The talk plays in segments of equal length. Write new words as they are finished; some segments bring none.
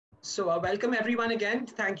Welcome everyone again.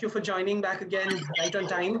 Thank you for joining back again right on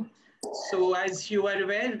time. So as you are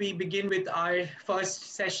aware, we begin with our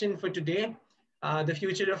first session for today. The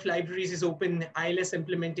future of libraries is open ILS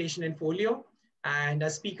implementation in Folio. And a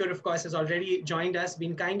speaker, of course, has already joined us,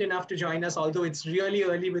 been kind enough to join us, although it's really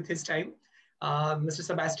early with his time. Mr.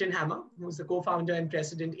 Sebastian Hammer, who's the co-founder and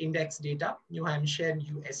president Index Data, New Hampshire,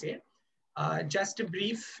 USA. Just a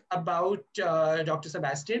brief about Dr.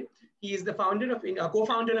 Sebastian. He is the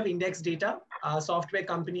co-founder of Index Data, a software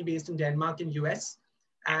company based in Denmark and US,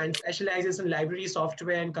 and specializes in library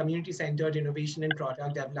software and community-centered innovation and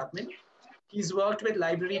product development. He's worked with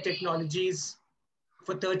library technologies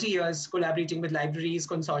for 30 years, collaborating with libraries,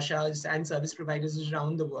 consortia, and service providers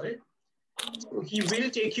around the world. So he will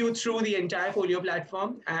take you through the entire Folio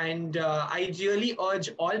platform, and I really urge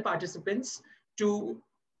all participants to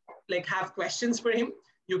have questions for him.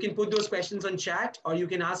 You can put those questions on chat, or you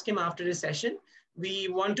can ask him after his session. We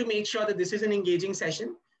want to make sure that this is an engaging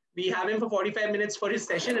session. We have him for 45 minutes for his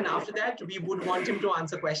session, and after that, we would want him to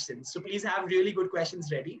answer questions. So please have really good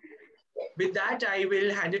questions ready. With that, I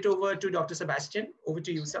will hand it over to Dr. Sebastian. Over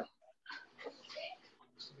to you, sir.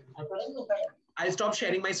 I'll stop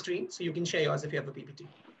sharing my screen so you can share yours if you have a PPT.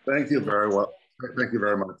 Thank you very well. Thank you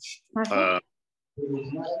very much.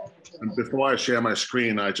 And before I share my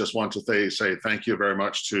screen, I just want to say thank you very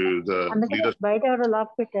much to the leaders.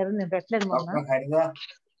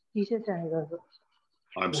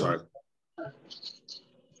 I'm sorry.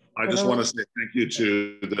 I just want to say thank you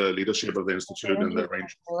to the leadership of the Institute and the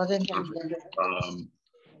arrangement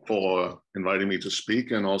for inviting me to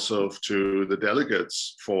speak, and also to the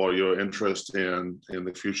delegates for your interest in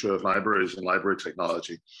the future of libraries and library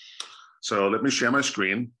technology. So let me share my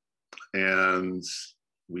screen and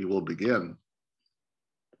we will begin.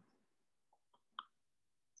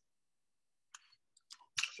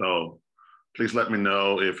 So please let me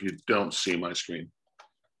know if you don't see my screen.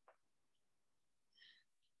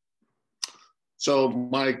 So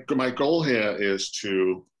my goal here is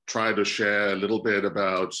to try to share a little bit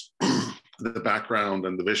about the background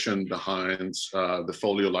and the vision behind the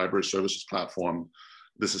Folio Library Services Platform.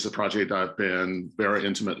 This is a project I've been very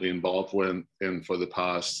intimately involved in for the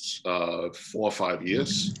past 4 or 5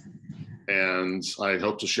 years. And I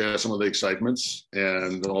hope to share some of the excitements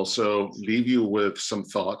and also leave you with some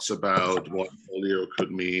thoughts about what Folio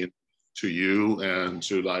could mean to you and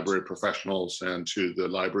to library professionals and to the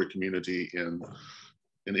library community in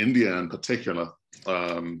India in particular.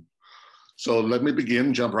 So let me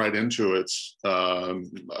jump right into it.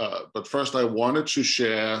 But first I wanted to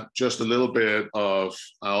share just a little bit of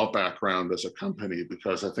our background as a company,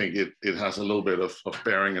 because I think it has a little bit of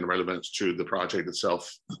bearing and relevance to the project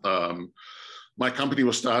itself. My company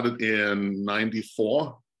was started in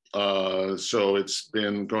 '94. So it's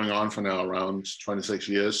been going on for now around 26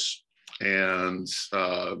 years. And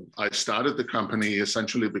I started the company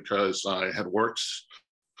essentially because I had worked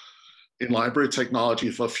in library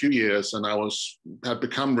technology for a few years, and I had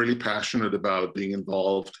become really passionate about being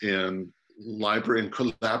involved in library and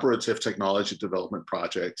collaborative technology development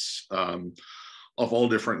projects of all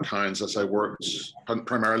different kinds, as I worked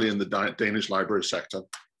primarily in the Danish library sector.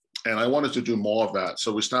 And I wanted to do more of that.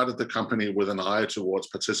 So we started the company with an eye towards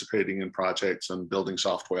participating in projects and building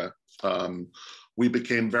software. We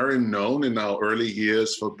became very known in our early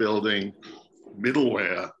years for building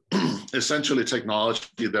middleware, essentially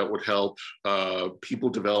technology that would help people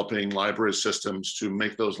developing library systems to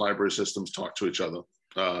make those library systems talk to each other.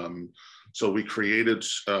 So we created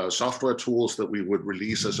software tools that we would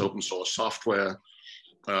release as open source software,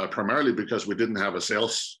 primarily because we didn't have a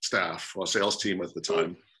sales staff or sales team at the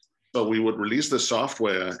time. But we would release the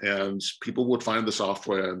software and people would find the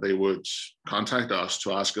software and they would contact us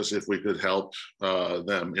to ask us if we could help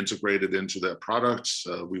them integrate it into their products.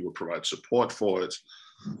 We would provide support for it.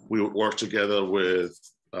 We would work together with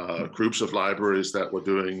groups of libraries that were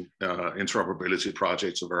doing interoperability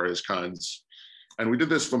projects of various kinds. And we did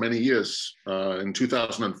this for many years. In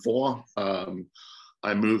 2004,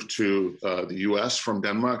 I moved to the US from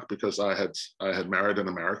Denmark because I had married an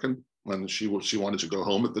American, and she wanted to go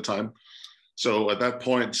home at the time. So at that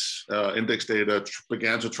point, Index Data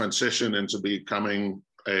began to transition into becoming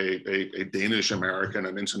a Danish American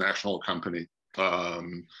and international company.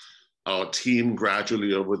 Our team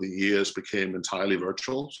gradually over the years became entirely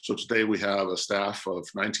virtual. So today we have a staff of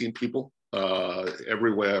 19 people,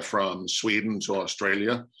 everywhere from Sweden to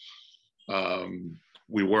Australia.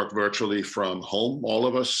 We work virtually from home, all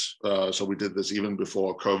of us. So we did this even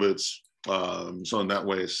before COVID. So in that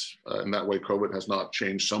way, COVID has not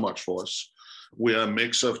changed so much for us. We are a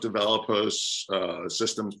mix of developers,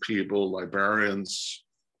 systems people, librarians,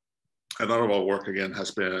 a lot of our work again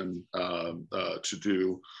has been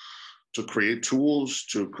to create tools,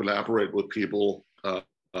 to collaborate with people,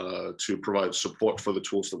 to provide support for the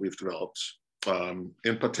tools that we've developed.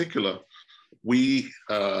 In particular, we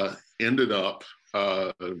ended up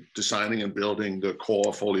designing and building the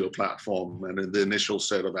core Folio platform and in the initial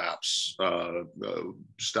set of apps,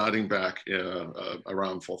 starting back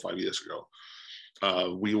around 4 or 5 years ago.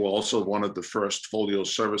 We were also one of the first Folio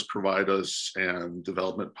service providers and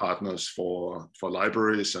development partners for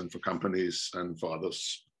libraries and for companies and for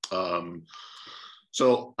others.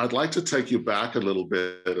 So I'd like to take you back a little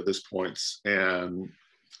bit at this point and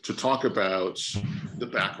to talk about the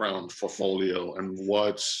background for Folio and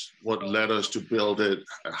what led us to build it,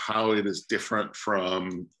 how it is different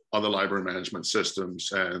from other library management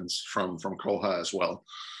systems and from Koha as well.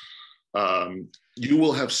 You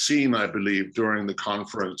will have seen, I believe, during the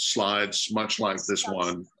conference slides, much like this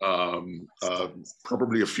one,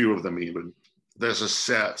 probably a few of them even. There's a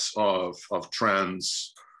set of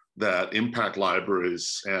trends that impact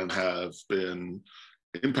libraries and have been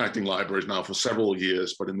impacting libraries now for several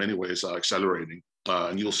years, but in many ways are accelerating.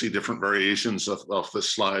 And you'll see different variations of this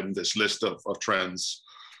slide and this list of trends.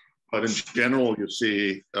 But in general, you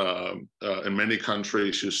see in many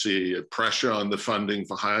countries, you see a pressure on the funding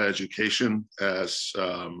for higher education as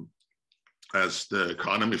the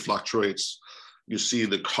economy fluctuates. You see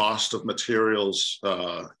the cost of materials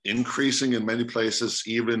increasing in many places,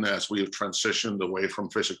 even as we have transitioned away from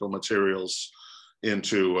physical materials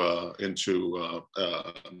into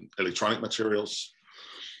electronic materials.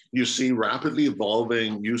 You see rapidly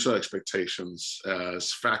evolving user expectations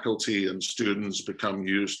as faculty and students become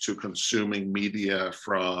used to consuming media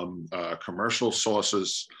from commercial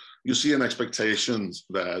sources. You see an expectation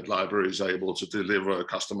that libraries are able to deliver a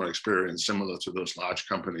customer experience similar to those large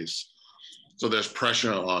companies. So there's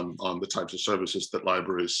pressure on the types of services that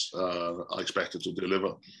libraries are expected to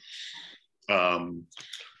deliver.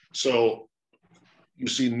 So you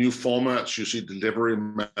see new formats, you see delivery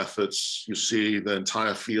methods, you see the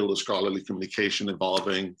entire field of scholarly communication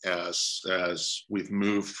evolving as we've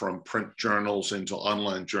moved from print journals, into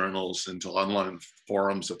online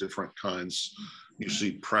forums of different kinds. You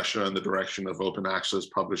see pressure in the direction of open access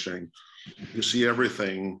publishing. You see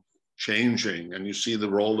everything changing, and you see the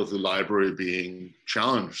role of the library being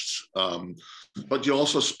challenged. But you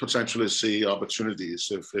also potentially see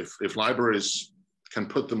opportunities if libraries can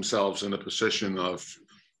put themselves in a position of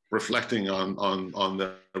reflecting on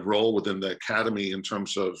their role within the academy in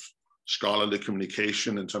terms of scholarly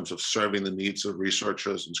communication, in terms of serving the needs of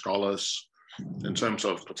researchers and scholars, in terms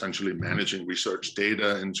of potentially managing research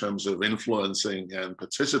data, in terms of influencing and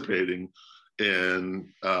participating in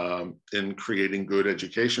creating good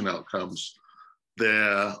education outcomes.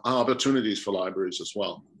 There are opportunities for libraries as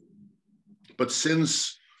well. But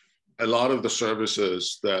since a lot of the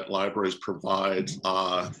services that libraries provide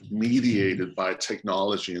are mediated by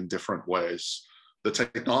technology in different ways, the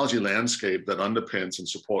technology landscape that underpins and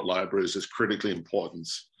support libraries is critically important.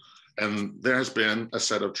 And there has been a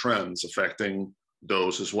set of trends affecting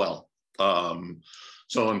those as well.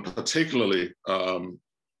 So in particularly,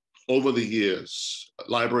 over the years,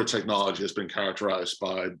 library technology has been characterized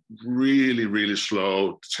by really, really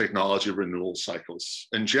slow technology renewal cycles.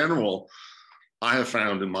 In general, I have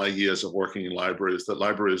found in my years of working in libraries that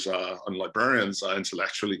libraries and librarians are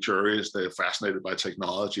intellectually curious. They're fascinated by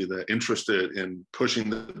technology. They're interested in pushing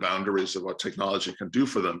the boundaries of what technology can do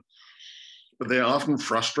for them. But they're often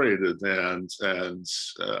frustrated and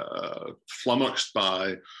flummoxed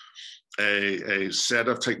by a set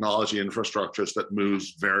of technology infrastructures that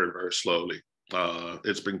moves very, very slowly.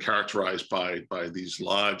 It's been characterized by these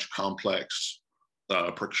large, complex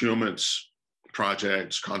procurements,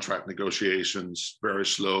 projects, contract negotiations, very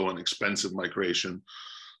slow and expensive migration,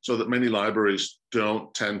 so that many libraries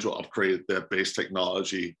don't tend to upgrade their base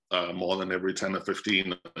technology more than every 10 or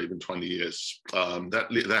 15 or even 20 years. That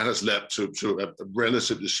has led to a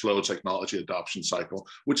relatively slow technology adoption cycle,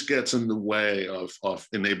 which gets in the way of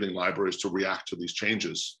enabling libraries to react to these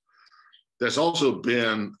changes. There's also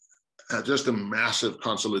been just a massive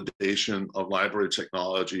consolidation of library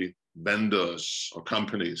technology vendors or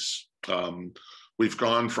companies. We've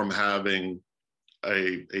gone from having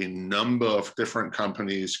a number of different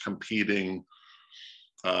companies competing,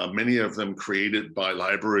 many of them created by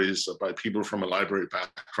libraries, by people from a library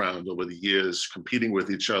background over the years, competing with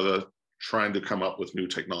each other, trying to come up with new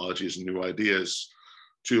technologies and new ideas,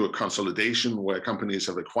 to a consolidation where companies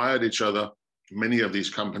have acquired each other. Many of these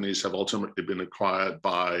companies have ultimately been acquired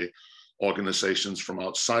by organizations from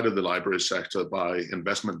outside of the library sector, by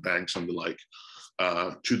investment banks and the like,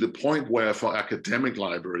 to the point where for academic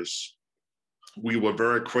libraries, we were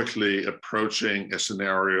very quickly approaching a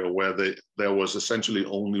scenario where there was essentially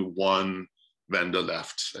only one vendor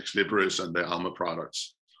left, Ex Libris and their Alma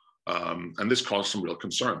products. And this caused some real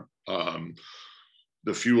concern.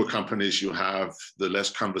 The fewer companies you have, the less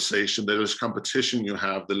conversation, the less competition you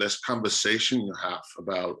have, the less conversation you have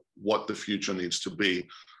about what the future needs to be.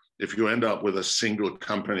 If you end up with a single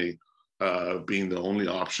company being the only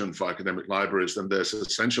option for academic libraries, then there's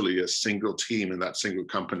essentially a single team in that single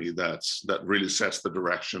company that really sets the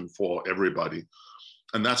direction for everybody.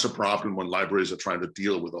 And that's a problem when libraries are trying to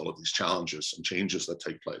deal with all of these challenges and changes that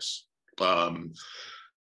take place.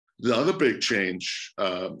 The other big change,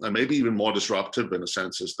 and maybe even more disruptive in a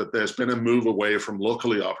sense, is that there's been a move away from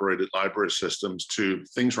locally operated library systems to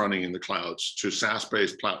things running in the clouds, to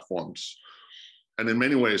SaaS-based platforms. And in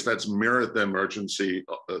many ways, that's mirrored the emergence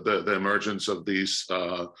of these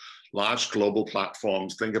large global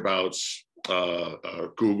platforms. Think about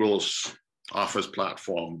Google's Office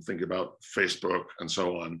platform, think about Facebook, and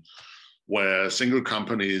so on, where single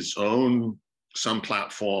companies own some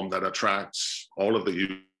platform that attracts all of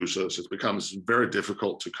the users. It becomes very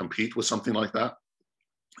difficult to compete with something like that.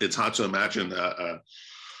 It's hard to imagine,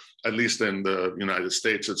 at least in the United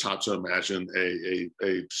States, it's hard to imagine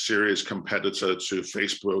a serious competitor to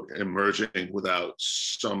Facebook emerging without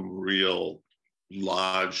some real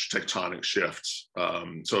large tectonic shifts.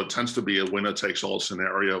 So it tends to be a winner-takes-all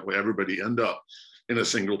scenario where everybody end up in a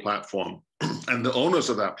single platform. And the owners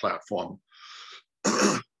of that platform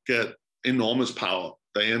get enormous power.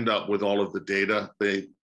 They end up with all of the data, the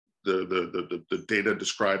data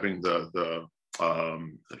describing the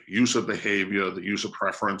user behavior, the user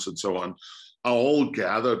preference, and so on, are all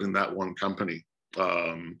gathered in that one company.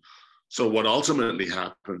 So what ultimately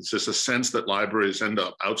happens is a sense that libraries end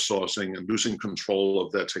up outsourcing and losing control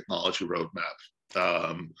of their technology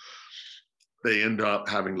roadmap. They end up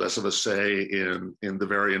having less of a say in the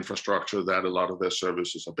very infrastructure that a lot of their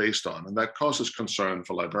services are based on. And that causes concern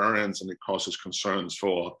for librarians, and it causes concerns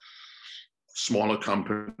for smaller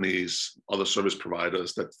companies, other service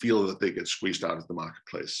providers that feel that they get squeezed out of the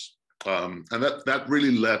marketplace. And that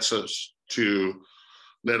really led us to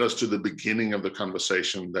the beginning of the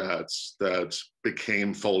conversation that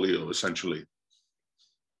became Folio, essentially.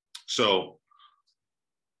 So,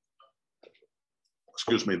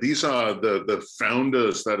 excuse me, these are the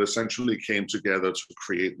founders that essentially came together to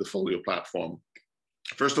create the Folio platform.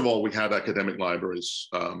 First of all, we had academic libraries.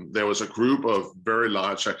 There was a group of very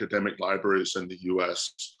large academic libraries in the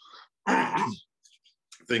US.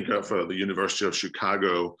 Think of the University of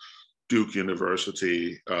Chicago, Duke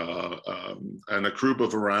University, and a group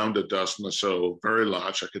of around a dozen or so very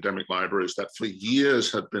large academic libraries that for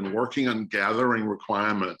years had been working on gathering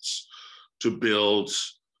requirements to build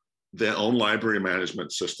their own library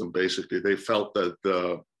management system. Basically, they felt that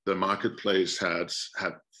the marketplace had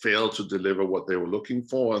failed to deliver what they were looking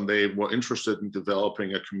for, and they were interested in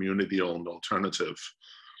developing a community-owned alternative.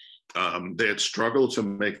 They had struggled to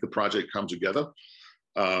make the project come together.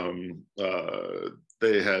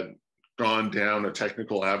 They had gone down a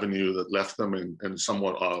technical avenue that left them in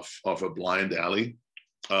somewhat of a blind alley,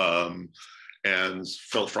 and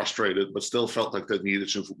felt frustrated, but still felt like they needed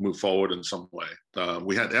to move forward in some way.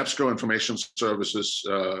 We had EBSCO Information Services.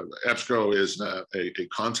 EBSCO is a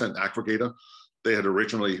content aggregator. They had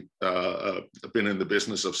originally been in the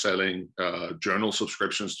business of selling journal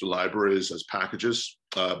subscriptions to libraries as packages,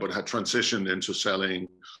 but had transitioned into selling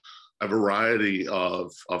a variety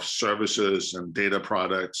of services and data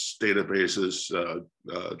products, databases,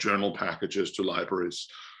 journal packages to libraries.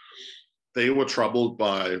 They were troubled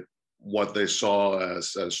by what they saw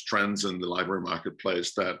as trends in the library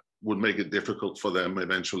marketplace that would make it difficult for them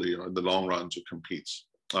eventually, or in the long run, to compete.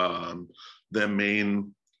 Their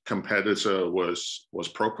main competitor was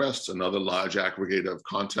ProQuest, another large aggregator of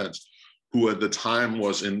content, who at the time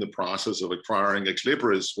was in the process of acquiring Ex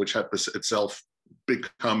Libris, which had itself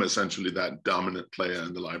become essentially that dominant player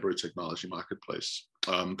in the library technology marketplace.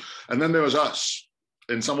 And then there was us.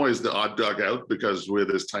 In some ways, the odd dug out, because we're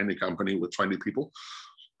this tiny company with 20 people.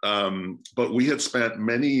 But we had spent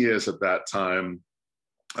many years at that time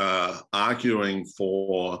arguing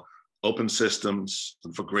for open systems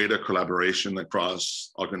and for greater collaboration across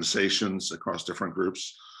organizations, across different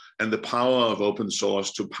groups, and the power of open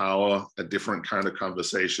source to power a different kind of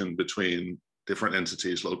conversation between different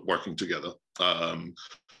entities working together.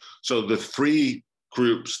 So the three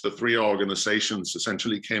groups, the three organizations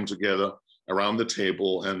essentially came together around the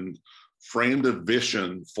table and framed a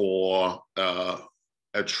vision for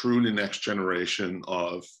a truly next generation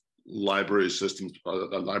of library systems,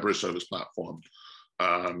 a library service platform.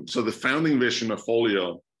 So the founding vision of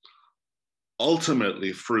Folio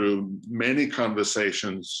ultimately, through many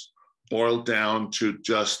conversations, boiled down to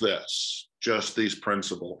just this, just these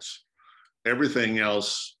principles. Everything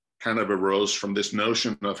else kind of arose from this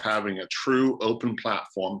notion of having a true open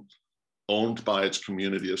platform owned by its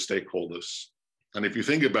community of stakeholders. And if you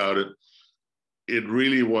think about it, it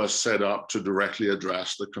really was set up to directly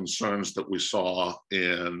address the concerns that we saw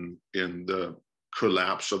in the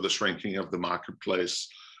collapse or the shrinking of the marketplace,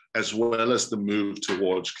 as well as the move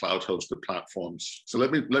towards cloud-hosted platforms. So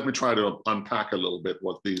let me try to unpack a little bit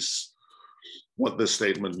what this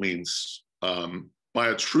statement means. By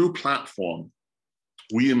a true platform,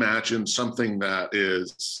 we imagine something that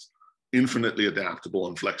is infinitely adaptable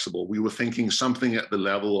and flexible. We were thinking something at the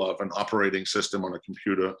level of an operating system on a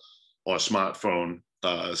computer or a smartphone,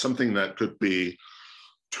 something that could be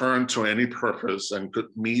turned to any purpose and could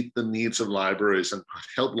meet the needs of libraries and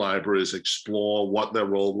help libraries explore what their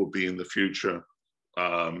role will be in the future.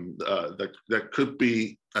 That could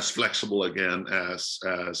be as flexible again as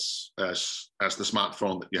the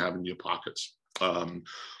smartphone that you have in your pockets.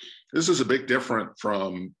 This is a bit different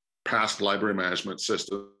from past library management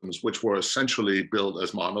systems, which were essentially built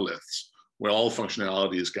as monoliths, where all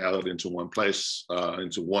functionality is gathered into one place,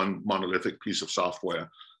 into one monolithic piece of software.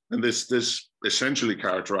 And this essentially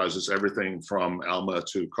characterizes everything from Alma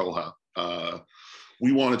to Koha.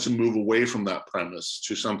 We wanted to move away from that premise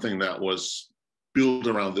to something that was built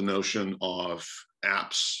around the notion of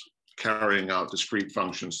apps carrying out discrete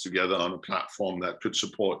functions together on a platform that could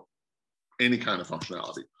support any kind of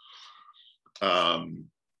functionality.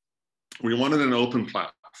 We wanted an open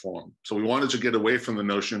platform. So we wanted to get away from the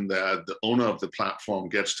notion that the owner of the platform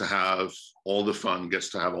gets to have all the fun, gets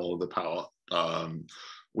to have all of the power.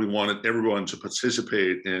 We wanted everyone to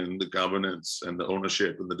participate in the governance and the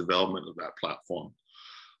ownership and the development of that platform.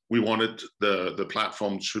 We wanted the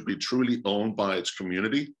platform to be truly owned by its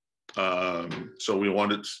community. So we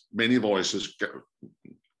wanted many voices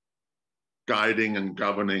guiding and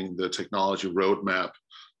governing the technology roadmap,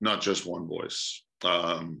 not just one voice.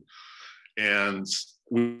 And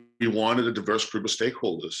we wanted a diverse group of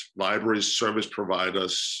stakeholders: libraries, service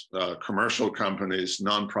providers, commercial companies,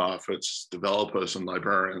 nonprofits, developers, and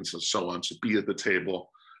librarians, and so on, to be at the table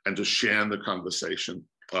and to share in the conversation.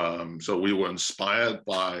 So we were inspired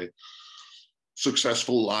by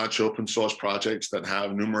successful large open source projects that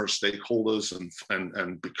have numerous stakeholders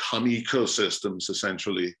and become ecosystems,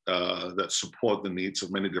 essentially, that support the needs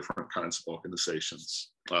of many different kinds of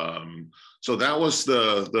organizations. So that was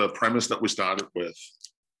the premise that we started with.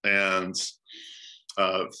 And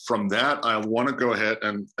from that, I want to go ahead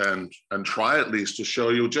and try at least to show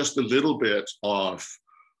you just a little bit of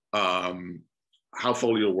how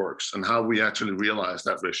Folio works and how we actually realize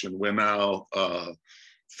that vision. We're now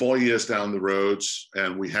 4 years down the road,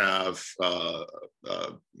 and we have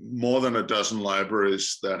more than a dozen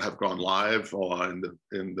libraries that have gone live or in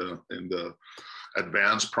the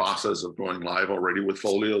advanced process of going live already with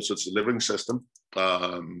Folio. So it's a living system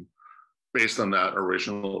based on that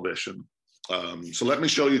original vision. So let me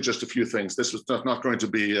show you just a few things. This was not going to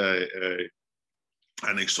be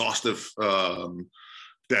an exhaustive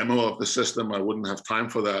demo of the system. I wouldn't have time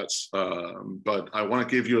for that, but I want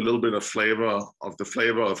to give you a little bit of flavor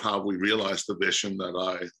of how we realized the vision that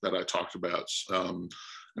I talked about,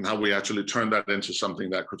 and how we actually turned that into something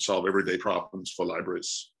that could solve everyday problems for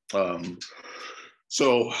libraries.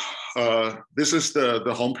 So this is the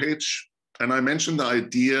homepage, and I mentioned the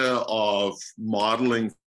idea of modeling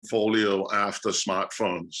Folio after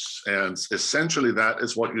smartphones, and essentially that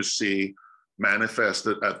is what you see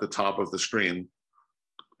manifested at the top of the screen.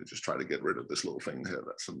 Just try to get rid of this little thing here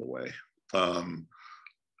that's in the way.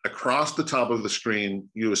 Across the top of the screen,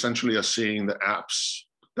 you essentially are seeing the apps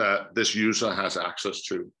that this user has access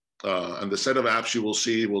to. And the set of apps you will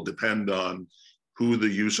see will depend on who the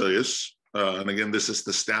user is. And again, this is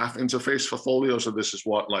the staff interface for Folio. So this is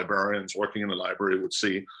what librarians working in the library would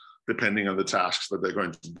see, depending on the tasks that they're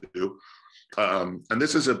going to do. And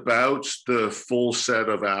this is about the full set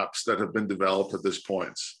of apps that have been developed at this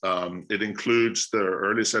point. It includes the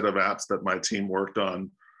early set of apps that my team worked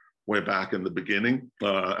on way back in the beginning.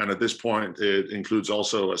 And at this point, it includes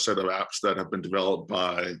also a set of apps that have been developed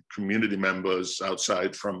by community members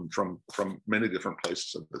outside from many different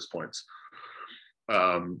places at this point.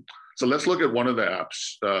 So let's look at one of the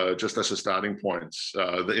apps just as a starting point.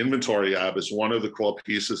 The inventory app is one of the core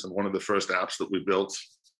pieces and one of the first apps that we built.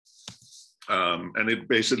 And it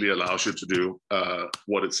basically allows you to do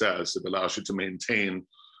what it says. It allows you to maintain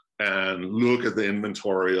and look at the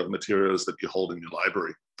inventory of materials that you hold in your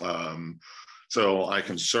library. So I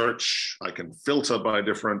can search, I can filter by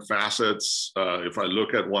different facets. If I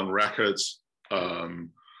look at one record,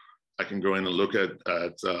 I can go in and look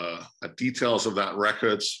at details of that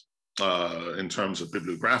records in terms of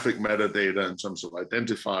bibliographic metadata, in terms of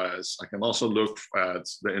identifiers. I can also look at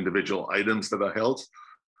the individual items that are held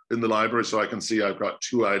in the library. So I can see I've got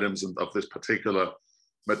 2 items of this particular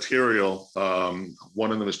material.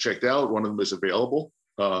 One of them is checked out, one of them is available.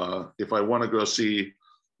 If I want to go see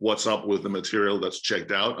what's up with the material that's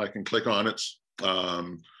checked out, I can click on it.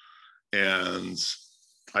 And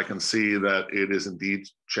I can see that it is indeed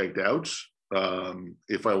checked out.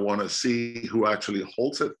 If I want to see who actually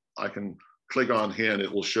holds it, I can click on here and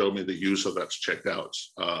it will show me the user that's checked out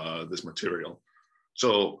this material.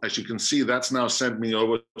 So as you can see, that's now sent me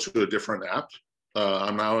over to a different app.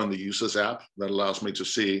 I'm now in the users app that allows me to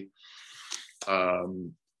see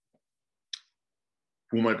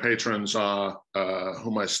who my patrons are,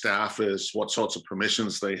 who my staff is, what sorts of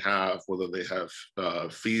permissions they have, whether they have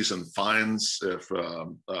fees and fines if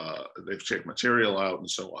they've checked material out, and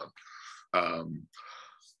so on.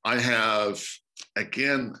 I have,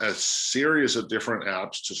 again, a series of different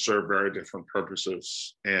apps to serve very different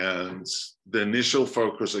purposes. And the initial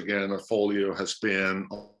focus, again, of Folio has been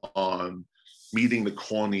on meeting the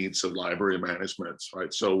core needs of library management,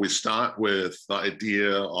 right? So we start with the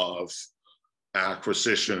idea of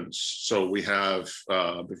acquisitions. So we have,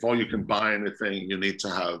 before you can buy anything, you need to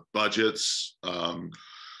have budgets.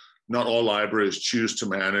 Not all libraries choose to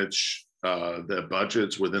manage their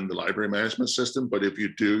budgets within the library management system, but if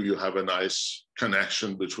you do, you have a nice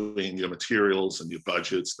connection between your materials and your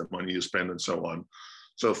budgets, the money you spend, and so on.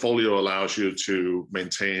 So Folio allows you to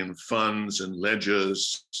maintain funds and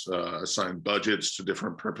ledgers, assign budgets to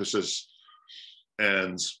different purposes.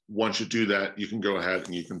 And once you do that, you can go ahead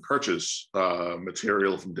and you can purchase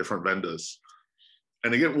material from different vendors.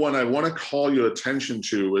 And again, what I want to call your attention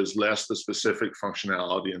to is less the specific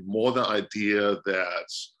functionality and more the idea that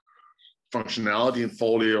functionality in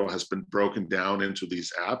Folio has been broken down into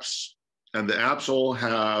these apps. And the apps all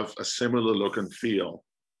have a similar look and feel.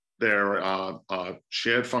 There are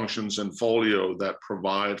shared functions in Folio that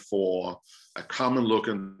provide for a common look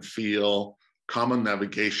and feel, common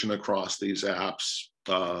navigation across these apps,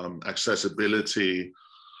 accessibility,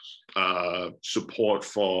 support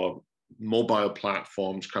for mobile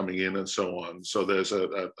platforms coming in, and so on. So there's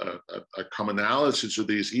a commonality to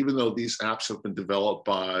these, even though these apps have been developed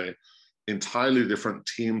by entirely different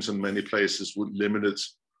teams in many places with limited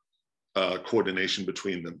coordination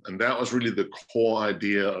between them. And that was really the core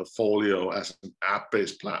idea of Folio as an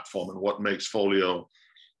app-based platform, and what makes Folio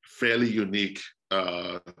fairly unique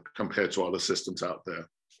compared to other systems out there.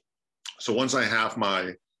 So once I have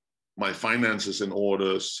my finances in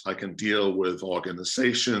orders, I can deal with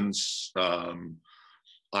organizations,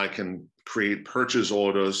 I can create purchase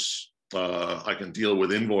orders, I can deal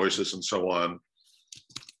with invoices and so on.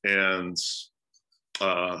 And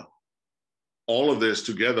all of this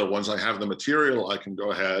together, once I have the material, I can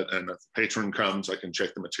go ahead and if a patron comes, I can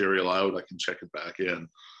check the material out, I can check it back in.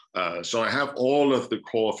 So I have all of the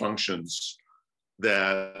core functions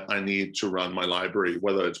that I need to run my library,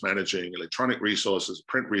 whether it's managing electronic resources,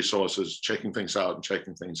 print resources, checking things out and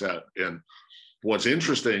checking things out. And what's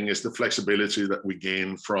interesting is the flexibility that we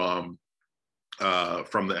gain from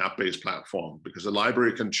the app-based platform, because the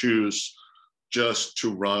library can choose just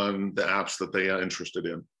to run the apps that they are interested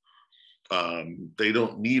in. They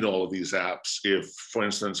don't need all of these apps if, for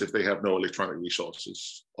instance, if they have no electronic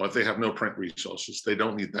resources or if they have no print resources, they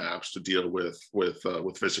don't need the apps to deal with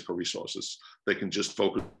physical resources. They can just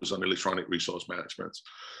focus on electronic resource management.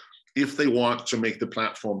 If they want to make the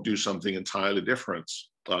platform do something entirely different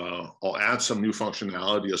or add some new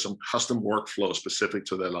functionality or some custom workflow specific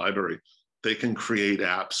to their library, they can create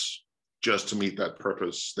apps just to meet that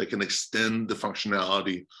purpose. They can extend the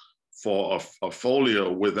functionality for a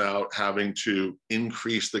Folio without having to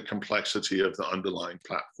increase the complexity of the underlying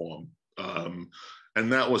platform.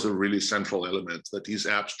 And that was a really central element, that these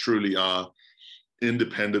apps truly are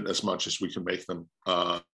independent as much as we can make them.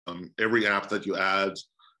 Every app that you add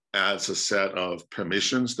adds a set of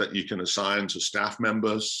permissions that you can assign to staff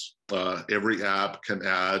members. Every app can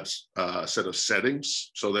add a set of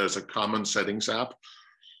settings. So there's a common settings app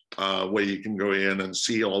where you can go in and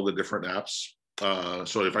see all the different apps.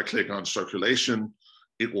 So if I click on circulation,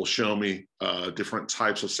 it will show me different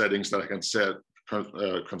types of settings that I can set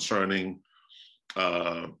concerning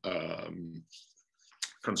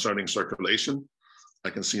circulation. I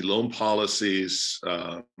can see loan policies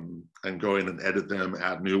and go in and edit them,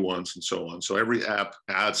 add new ones, and so on. So every app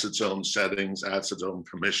adds its own settings, adds its own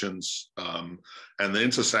permissions, and the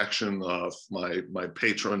intersection of my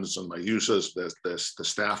patrons and my users, there's the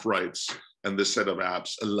staff rights, and this set of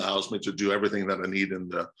apps allows me to do everything that I need in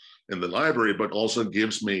the library, but also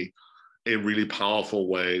gives me a really powerful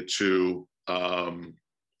way to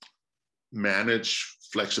manage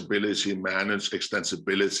flexibility, manage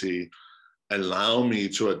extensibility, allow me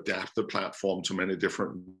to adapt the platform to many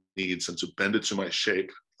different needs and to bend it to my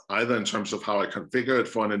shape, either in terms of how I configure it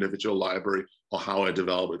for an individual library or how I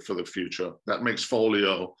develop it for the future. That makes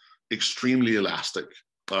Folio extremely elastic.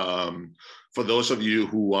 For those of you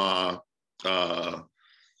who are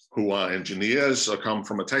engineers or come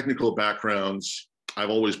from a technical background, I've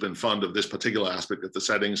always been fond of this particular aspect of the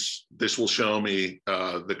settings. This will show me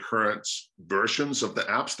the current versions of the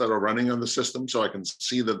apps that are running on the system. So I can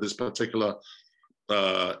see that this particular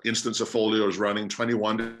instance of Folio is running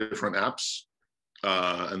 21 different apps.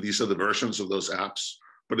 And these are the versions of those apps.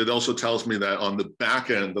 But it also tells me that on the back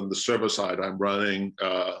end, on the server side, I'm running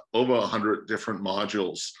over 100 different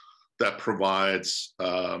modules that provides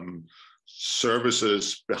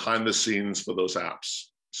services behind the scenes for those apps.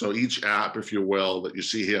 So each app, if you will, that you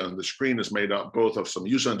see here on the screen is made up both of some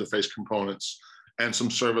user interface components and some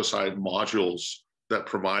server-side modules that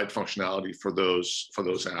provide functionality for those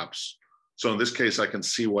apps. So in this case, I can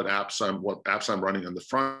see what apps I'm running on the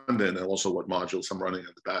front end and also what modules I'm running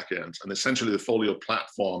on the back end. And essentially the Folio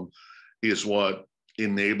platform is what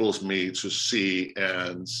enables me to see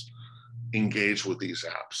and engage with these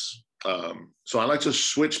apps. So I'd like to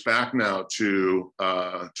switch back now to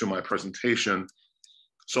my presentation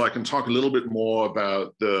so I can talk a little bit more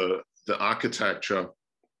about the architecture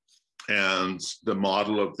and the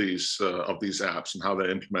model of these apps and how they're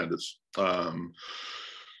implemented.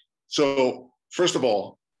 So first of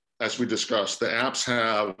all, as we discussed, the apps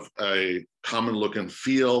have a common look and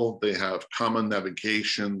feel. They have common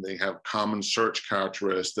navigation. They have common search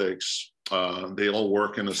characteristics. They all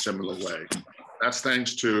work in a similar way. That's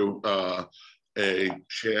thanks to a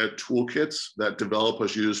shared toolkit that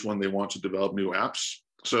developers use when they want to develop new apps.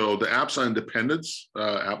 So the apps are independent,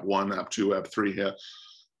 app 1, app 2, app 3 here,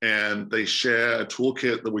 and they share a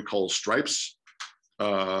toolkit that we call Stripes,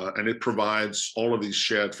 and it provides all of these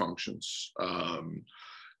shared functions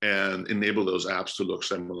and enable those apps to look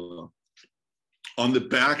similar. On the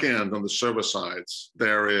back end, on the server sides,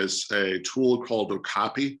 there is a tool called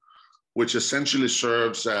Okapi, which essentially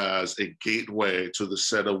serves as a gateway to the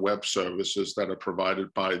set of web services that are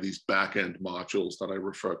provided by these back-end modules that I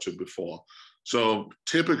referred to before. So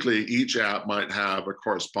typically each app might have a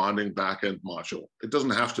corresponding back-end module. It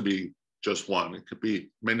doesn't have to be just one. It could be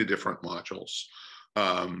many different modules.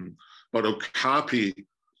 But Okapi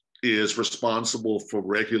is responsible for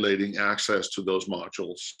regulating access to those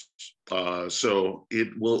modules. So it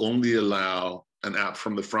will only allow an app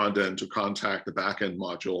from the front end to contact the back-end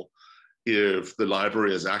module if the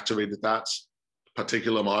library has activated that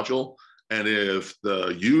particular module and if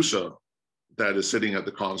the user that is sitting at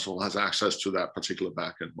the console has access to that particular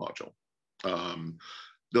backend module.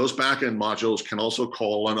 Those backend modules can also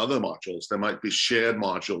call on other modules. There might be shared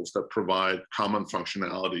modules that provide common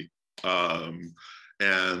functionality.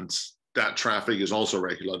 And that traffic is also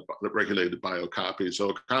regulated by Okapi. So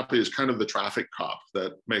Okapi is kind of the traffic cop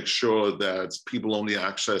that makes sure that people only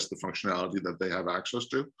access the functionality that they have access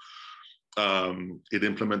to. It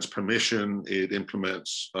implements permission, it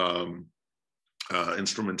implements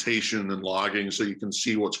instrumentation and logging so you can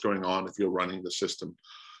see what's going on if you're running the system.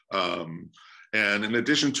 And in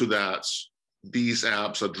addition to that, these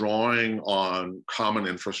apps are drawing on common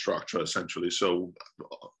infrastructure essentially. So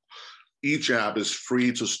each app is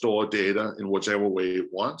free to store data in whichever way it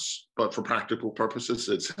wants, but for practical purposes,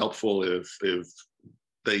 it's helpful if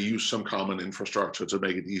they use some common infrastructure to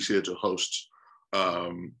make it easier to host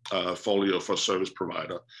Folio for service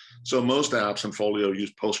provider. So most apps in Folio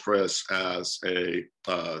use Postgres as a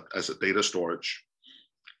data storage.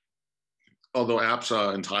 Although apps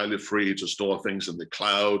are entirely free to store things in the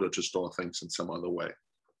cloud or to store things in some other way.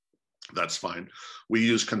 That's fine. We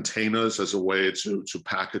use containers as a way to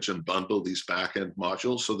package and bundle these backend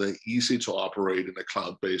modules so they're easy to operate in a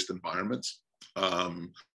cloud-based environment.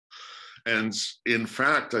 And in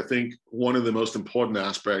fact, I think one of the most important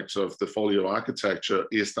aspects of the Folio architecture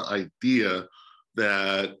is the idea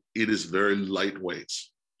that it is very lightweight.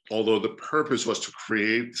 Although the purpose was to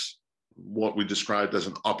create what we described as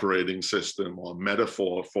an operating system or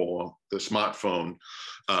metaphor for the smartphone,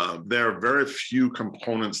 there are very few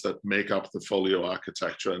components that make up the Folio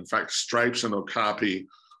architecture. In fact, Stripes and Okapi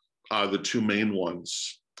are the two main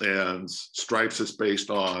ones. And Stripes is based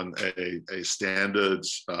on a standard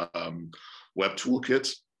web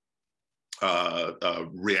toolkit.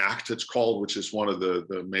 React, it's called, which is one of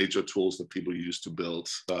the major tools that people use to build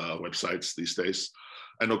websites these days.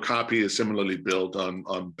 And Okapi is similarly built on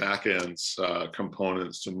backend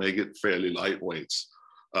components to make it fairly lightweight.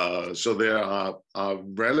 So there are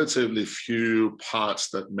relatively few parts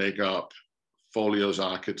that make up Folio's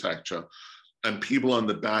architecture, and people on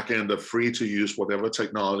the back end are free to use whatever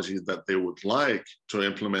technology that they would like to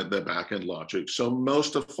implement their back end logic. So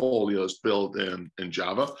most of Folio is built in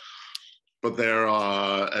Java, but there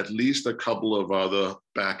are at least a couple of other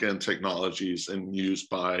back end technologies in use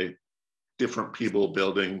by different people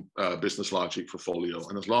building business logic for Folio.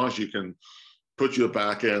 And as long as you can put your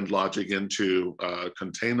back-end logic into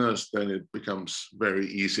containers, then it becomes very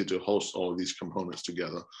easy to host all of these components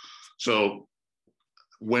together. So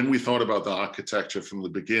when we thought about the architecture from the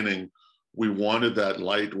beginning, we wanted that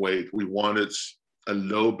lightweight. We wanted a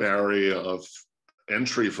low barrier of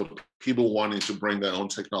entry for people wanting to bring their own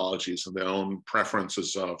technologies and their own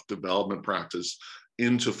preferences of development practice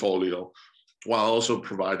into Folio, while also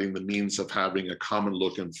providing the means of having a common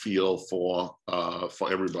look and feel for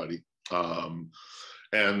everybody.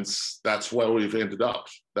 And that's where we've ended up.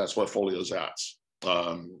 That's where Folio's at.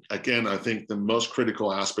 Again, I think the most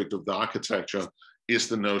critical aspect of the architecture is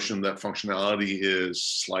the notion that functionality is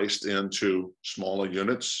sliced into smaller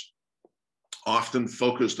units, often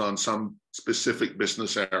focused on some specific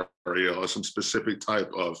business area or some specific type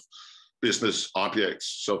of business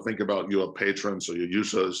objects. So think about your patrons or your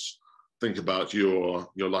users. Think about your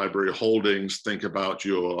library holdings. Think about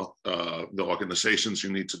your the organizations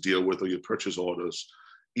you need to deal with or your purchase orders.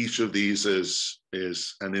 Each of these is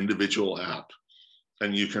an individual app,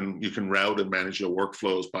 and you can route and manage your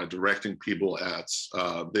workflows by directing people at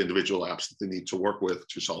the individual apps that they need to work with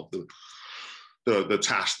to solve the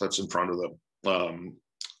task that's in front of them.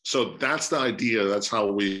 So that's the idea. That's how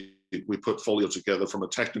we put Folio together from a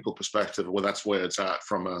technical perspective. Well, that's where it's at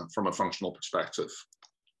from a functional perspective.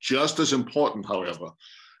 Just as important, however,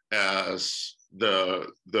 as the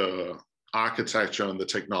architecture and the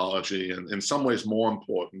technology, and in some ways more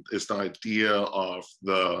important, is the idea of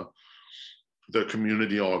the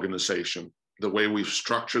community organization, the way we've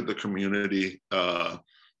structured the community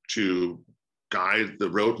to guide the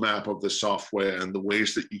roadmap of the software and the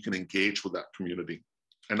ways that you can engage with that community.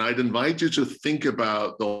 And I'd invite you to think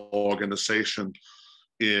about the organization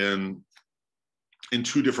in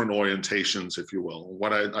two different orientations, if you will.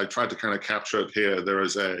 What I tried to kind of capture it here, there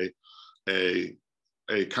is a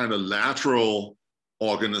kind of lateral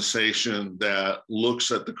organization that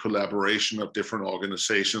looks at the collaboration of different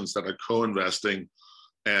organizations that are co-investing,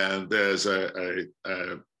 and there's a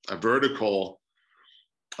vertical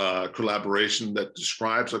collaboration that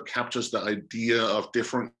describes or captures the idea of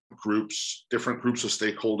different groups of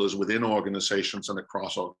stakeholders within organizations and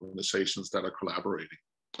across organizations that are collaborating.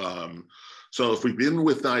 So if we begin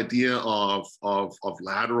with the idea of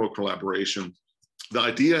lateral collaboration, the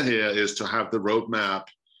idea here is to have the roadmap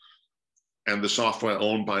and the software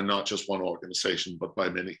owned by not just one organization, but by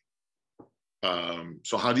many.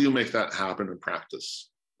 So how do you make that happen in practice?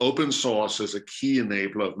 Open source is a key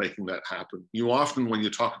enabler of making that happen. You often, when you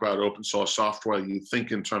talk about open source software, you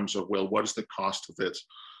think in terms of, well, what is the cost of it?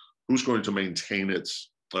 Who's going to maintain it?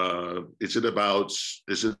 Is it about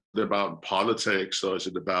politics, or is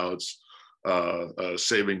it about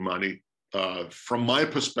saving money? From my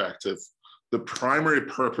perspective, the primary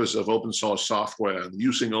purpose of open source software and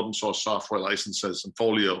using open source software licenses and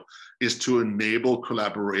Folio is to enable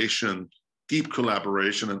collaboration, deep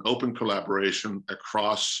collaboration and open collaboration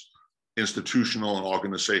across institutional and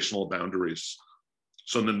organizational boundaries.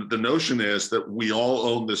 So the notion is that we all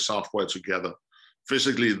own this software together.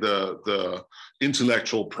 Physically, the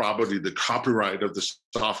intellectual property, the copyright of the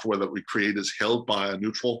software that we create is held by a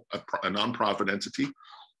nonprofit entity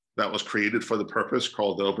that was created for the purpose,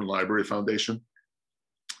 called the Open Library Foundation.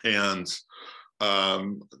 And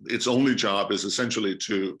its only job is essentially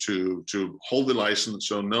to hold the license.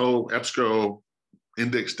 So no EBSCO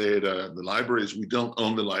index data, the libraries, we don't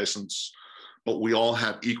own the license, but we all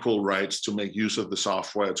have equal rights to make use of the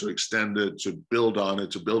software, to extend it, to build on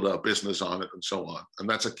it, to build our business on it, and so on. And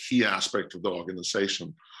that's a key aspect of the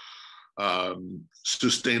organization.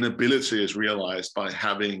 Sustainability is realized by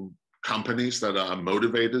having companies that are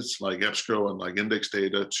motivated, like EBSCO and like index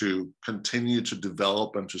data, to continue to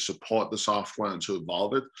develop and to support the software and to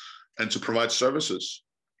evolve it and to provide services.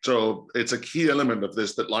 So it's a key element of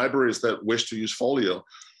this, that libraries that wish to use Folio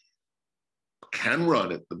can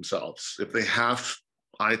run it themselves if they have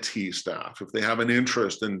IT staff, if they have an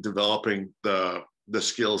interest in developing the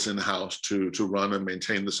skills in-house to run and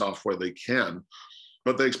maintain the software, they can.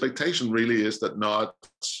 But the expectation really is that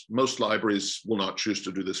most libraries will not choose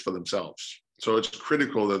to do this for themselves. So it's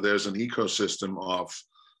critical that there's an ecosystem of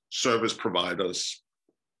service providers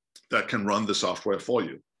that can run the software for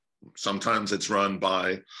you. Sometimes it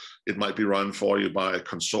might be run for you by a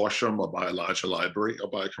consortium or by a larger library or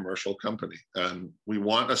by a commercial company. And we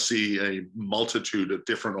want to see a multitude of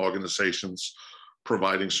different organizations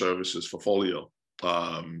providing services for Folio.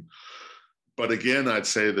 But again, I'd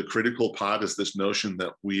say the critical part is this notion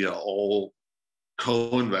that we are all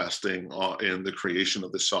co-investing in the creation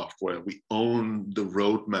of the software. We own the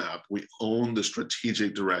roadmap, we own the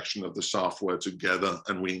strategic direction of the software together,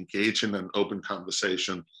 and we engage in an open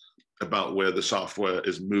conversation about where the software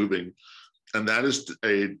is moving. And that is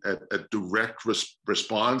a direct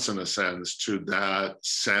response, in a sense, to that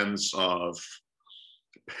sense of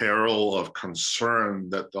peril, of concern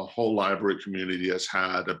that the whole library community has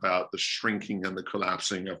had about the shrinking and the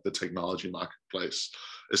collapsing of the technology marketplace.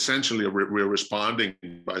 Essentially, we're responding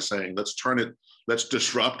by saying, let's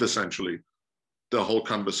disrupt essentially the whole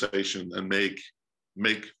conversation and make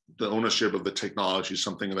the ownership of the technology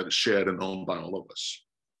something that is shared and owned by all of us.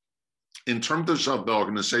 In terms of the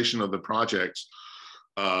organization of the project,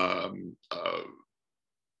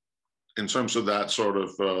 in terms of that sort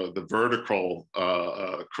of the vertical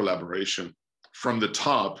collaboration, from the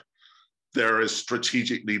top, there is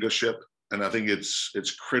strategic leadership. And I think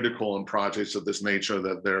it's critical in projects of this nature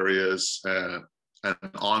that there is an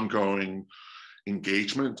ongoing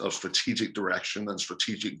engagement of strategic direction and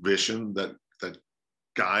strategic vision that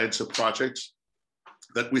guides a project,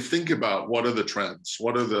 that we think about what are the trends,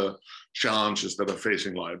 what are the challenges that are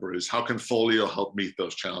facing libraries, how can Folio help meet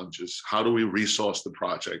those challenges, how do we resource the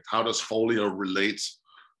project, how does Folio relate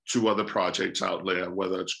to other projects out there,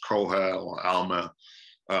 whether it's Koha or Alma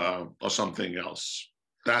or something else.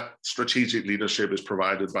 That strategic leadership is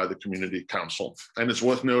provided by the Community Council. And it's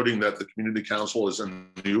worth noting that the Community Council is a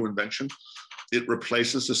new invention. It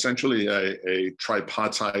replaces essentially a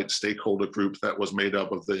tripartite stakeholder group that was made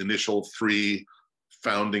up of the initial 3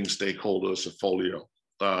 founding stakeholders of Folio.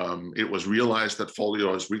 It was realized that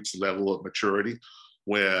Folio has reached a level of maturity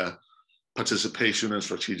where participation and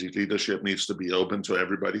strategic leadership needs to be open to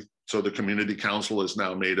everybody. So the Community Council is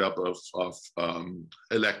now made up of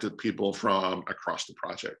elected people from across the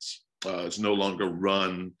projects. It's no longer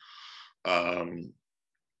run in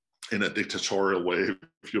a dictatorial way,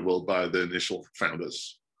 if you will, by the initial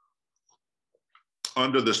founders.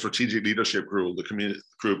 Under the strategic leadership group,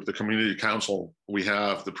 the Community Council, we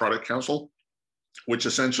have the Product Council, which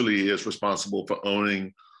essentially is responsible for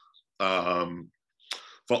owning the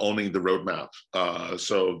roadmap.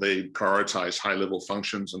 So they prioritize high-level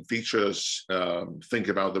functions and features, think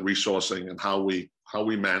about the resourcing and how we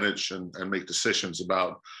manage and make decisions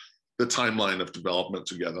about the timeline of development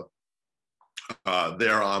together.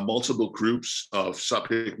 There are multiple groups of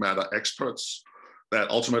subject matter experts that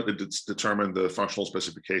ultimately determine the functional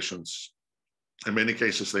specifications. In many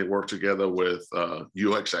cases, they work together with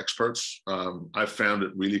UX experts. I found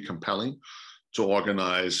it really compelling to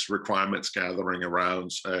organize requirements gathering around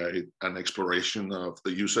an exploration of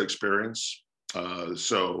the user experience.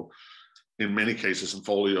 So in many cases in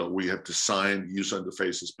Folio, we have designed user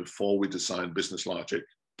interfaces before we design business logic.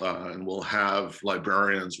 And we'll have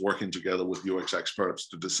librarians working together with UX experts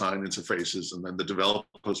to design interfaces, and then the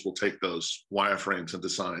developers will take those wireframes and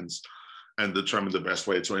designs and determine the best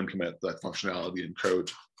way to implement that functionality in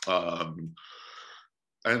code.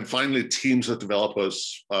 And finally, teams of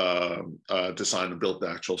developers design and build the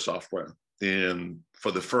actual software. And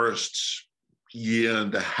for the first year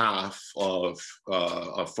and a half of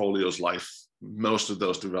Folio's life, most of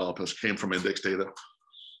those developers came from index data.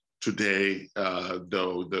 Today,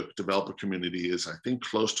 though, the developer community is, I think,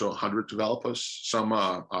 close to 100 developers. Some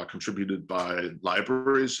are contributed by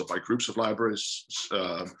libraries or by groups of libraries.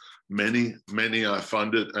 Many are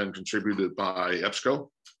funded and contributed by EBSCO,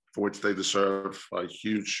 for which they deserve a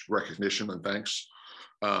huge recognition and thanks.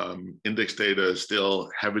 Index data is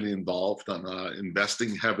still heavily involved and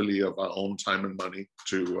investing heavily of our own time and money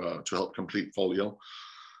to help complete Folio.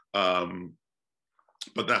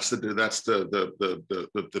 But that's the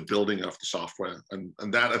building of the software, and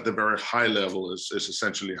that at the very high level is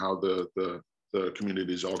essentially how the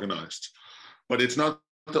community is organized. But it's not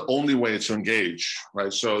the only way to engage,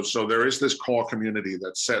 right? So there is this core community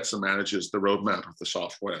that sets and manages the roadmap of the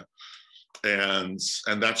software, and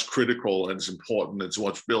that's critical and it's important. It's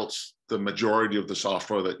what's built the majority of the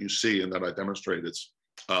software that you see and that I demonstrated.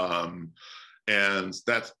 And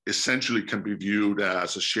that essentially can be viewed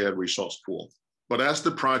as a shared resource pool. But as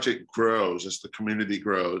the project grows, as the community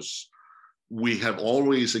grows, we have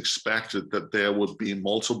always expected that there would be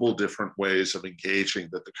multiple different ways of engaging,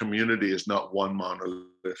 that the community is not one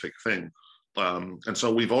monolithic thing. And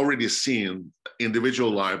so we've already seen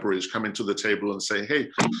individual libraries coming to the table and say, hey,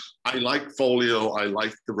 I like Folio, I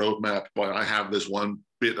like the roadmap, but I have this one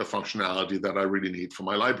bit of functionality that I really need for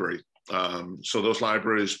my library. So those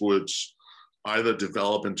libraries would either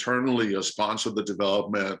develop internally or sponsor the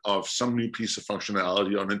development of some new piece of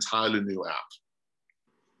functionality on an entirely new app.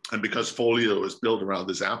 And because Folio is built around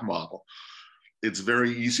this app model, it's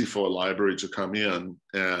very easy for a library to come in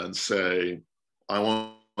and say, I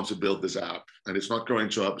want to build this app, and it's not going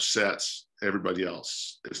to upset everybody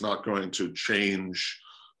else. It's not going to change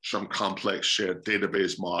some complex shared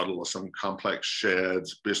database model or some complex shared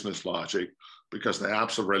business logic, because the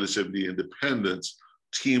apps are relatively independent.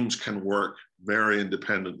 Teams can work very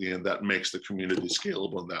independently, and that makes the community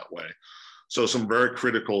scalable in that way. So some very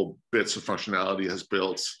critical bits of functionality has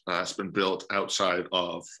been built outside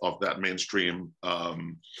of that mainstream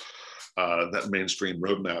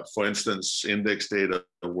roadmap. For instance, Index Data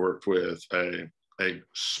worked with a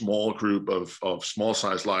small group of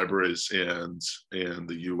small-sized libraries in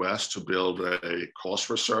the US to build a course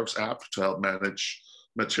reserves app to help manage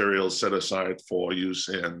materials set aside for use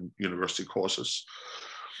in university courses.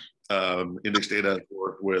 Index Data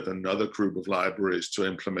worked with another group of libraries to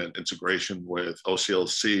implement integration with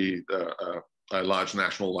OCLC, a large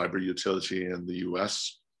national library utility in the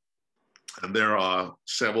US. And there are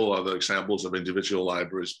several other examples of individual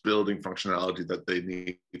libraries building functionality that they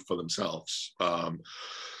need for themselves.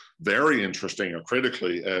 Very interesting, or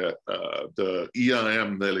critically, the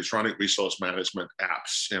ERM, the electronic resource management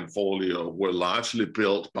apps in Folio, were largely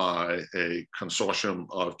built by a consortium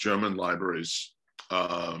of German libraries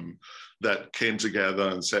that came together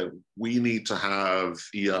and said, we need to have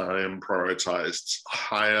ERM prioritized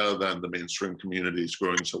higher than the mainstream community is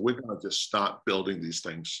growing. So we're going to just start building these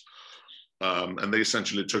things. And they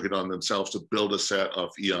essentially took it on themselves to build a set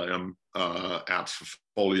of ERM apps for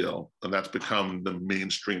Folio. And that's become the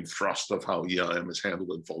mainstream thrust of how ERM is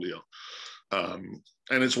handled in Folio. And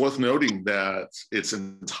it's worth noting that it's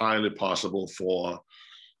entirely possible for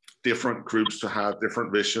different groups to have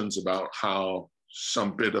different visions about how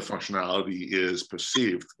some bit of functionality is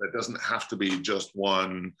perceived. There doesn't have to be just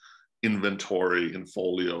one inventory in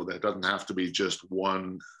Folio. There doesn't have to be just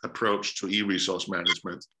one approach to e-resource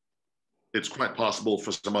management. It's quite possible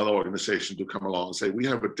for some other organization to come along and say, we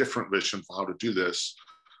have a different vision for how to do this.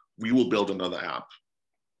 We will build another app.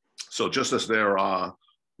 So just as there are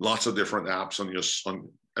lots of different apps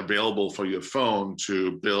available for your phone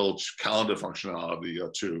to build calendar functionality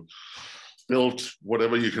or to build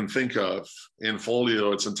whatever you can think of, in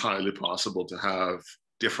Folio, it's entirely possible to have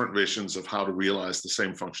different visions of how to realize the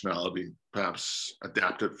same functionality, perhaps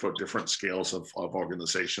adapted for different scales of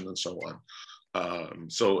organization and so on.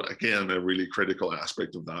 So again, a really critical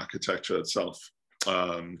aspect of the architecture itself.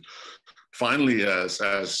 Finally,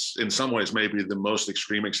 as in some ways, maybe the most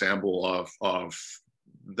extreme example of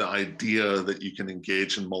the idea that you can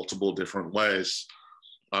engage in multiple different ways,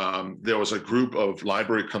 there was a group of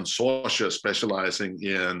library consortia specializing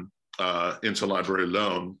in interlibrary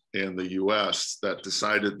loan in the US that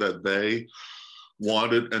decided that they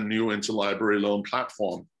wanted a new interlibrary loan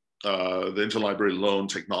platform. The interlibrary loan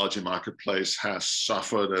technology marketplace has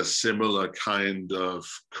suffered a similar kind of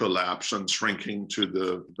collapse and shrinking to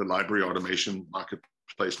the library automation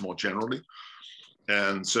marketplace more generally.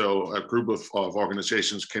 And so a group of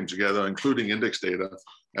organizations came together, including Index Data,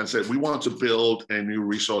 and said, we want to build a new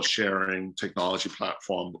resource sharing technology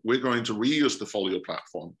platform. We're going to reuse the Folio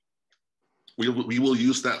platform. We will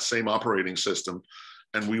use that same operating system,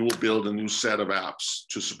 and we will build a new set of apps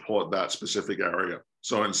to support that specific area.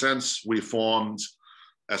 So in a sense, we formed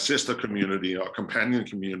a sister community or companion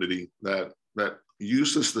community that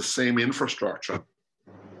uses the same infrastructure.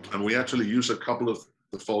 And we actually use a couple of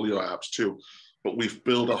the Folio apps too, but we've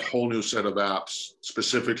built a whole new set of apps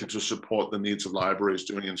specifically to support the needs of libraries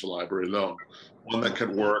doing interlibrary loan, one that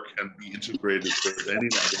can work and be integrated with any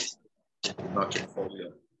library, not just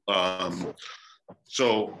Folio.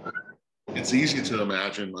 So it's easy to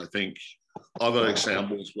imagine, I think, other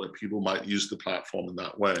examples where people might use the platform in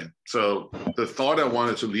that way. So the thought I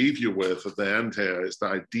wanted to leave you with at the end here is the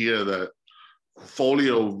idea that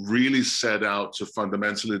Folio really set out to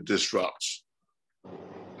fundamentally disrupt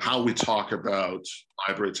how we talk about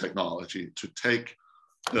library technology, to take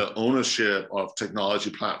the ownership of technology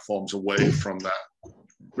platforms away from that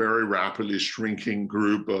very rapidly shrinking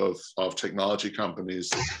group of technology companies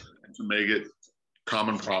and to make it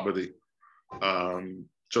common property.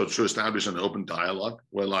 So to establish an open dialogue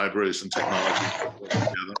where libraries and technology work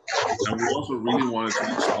together. And we also really wanted to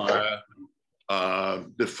inspire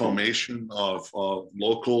the formation of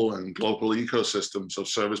local and global ecosystems of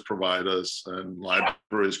service providers and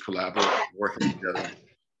libraries collaborating, working together.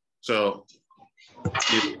 So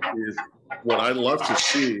what I'd love to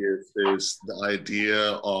see is the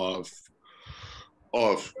idea of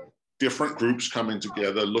of different groups coming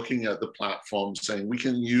together, looking at the platform, saying, we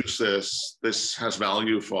can use this, this has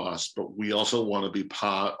value for us, but we also want to be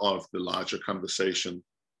part of the larger conversation.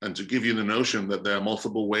 And to give you the notion that there are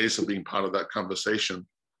multiple ways of being part of that conversation.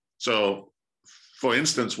 So, for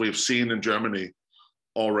instance, we've seen in Germany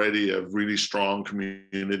already a really strong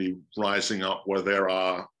community rising up where there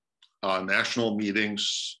are national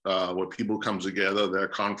meetings where people come together. There are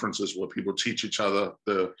conferences where people teach each other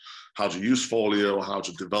how to use Folio, how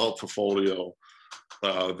to develop for Folio.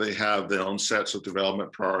 They have their own sets of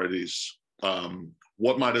development priorities.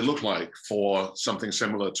 What might it look like for something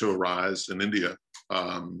similar to arise in India?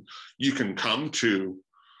 You can come to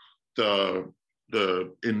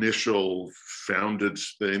the initial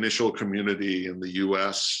community in the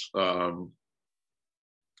US.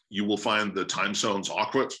 You will find the time zones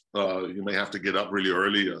awkward. You may have to get up really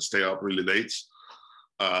early or stay up really late.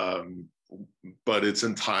 But it's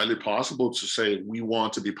entirely possible to say, we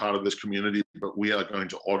want to be part of this community, but we are going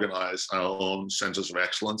to organize our own centers of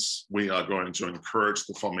excellence. We are going to encourage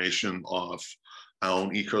the formation of our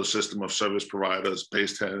own ecosystem of service providers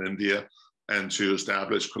based here in India, and to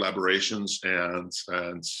establish collaborations and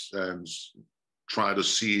try to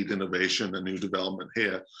seed innovation and new development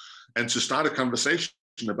here, and to start a conversation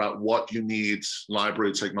about what you need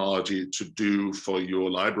library technology to do for your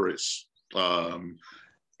libraries.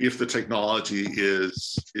 If the technology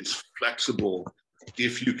is flexible,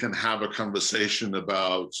 if you can have a conversation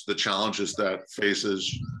about the challenges that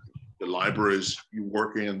faces the libraries you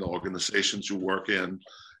work in, the organizations you work in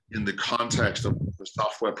the context of a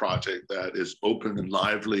software project that is open and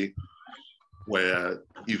lively, where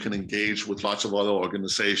you can engage with lots of other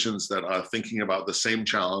organizations that are thinking about the same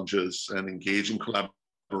challenges and engage in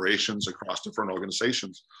collaborations across different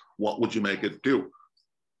organizations, what would you make it do?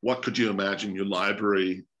 What could you imagine your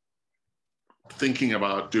library thinking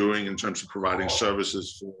about doing in terms of providing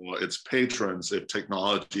services for its patrons if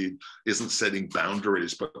technology isn't setting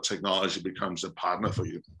boundaries, but technology becomes a partner for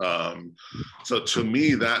you? So to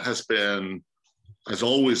me, that has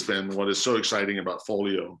always been what is so exciting about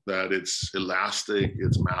Folio, that it's elastic,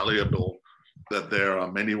 it's malleable, that there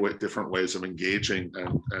are many different ways of engaging.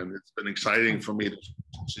 And it's been exciting for me to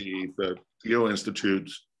see the Geo Institute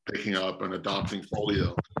picking up and adopting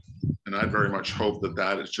Folio. And I very much hope that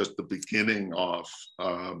that is just the beginning of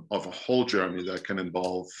a whole journey that can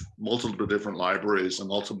involve multiple different libraries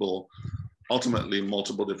and ultimately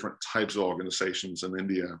multiple different types of organizations in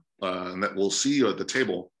India, and that we'll see you at the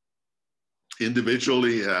table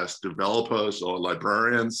individually as developers or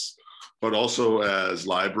librarians, but also as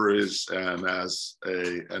libraries and as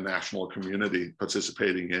a national community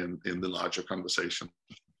participating in the larger conversation.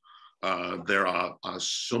 There are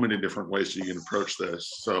so many different ways you can approach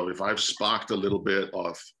this. So if I've sparked a little bit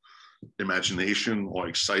of imagination or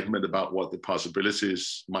excitement about what the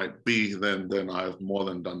possibilities might be, then I've more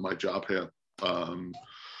than done my job here.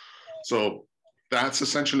 So that's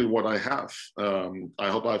essentially what I have. I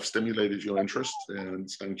hope I've stimulated your interest and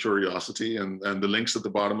curiosity, and the links at the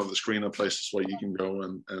bottom of the screen are places where you can go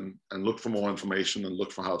and look for more information and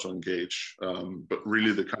look for how to engage. But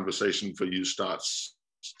really the conversation for you starts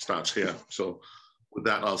here. So with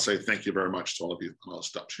that, I'll say thank you very much to all of you, and I'll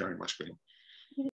stop sharing my screen.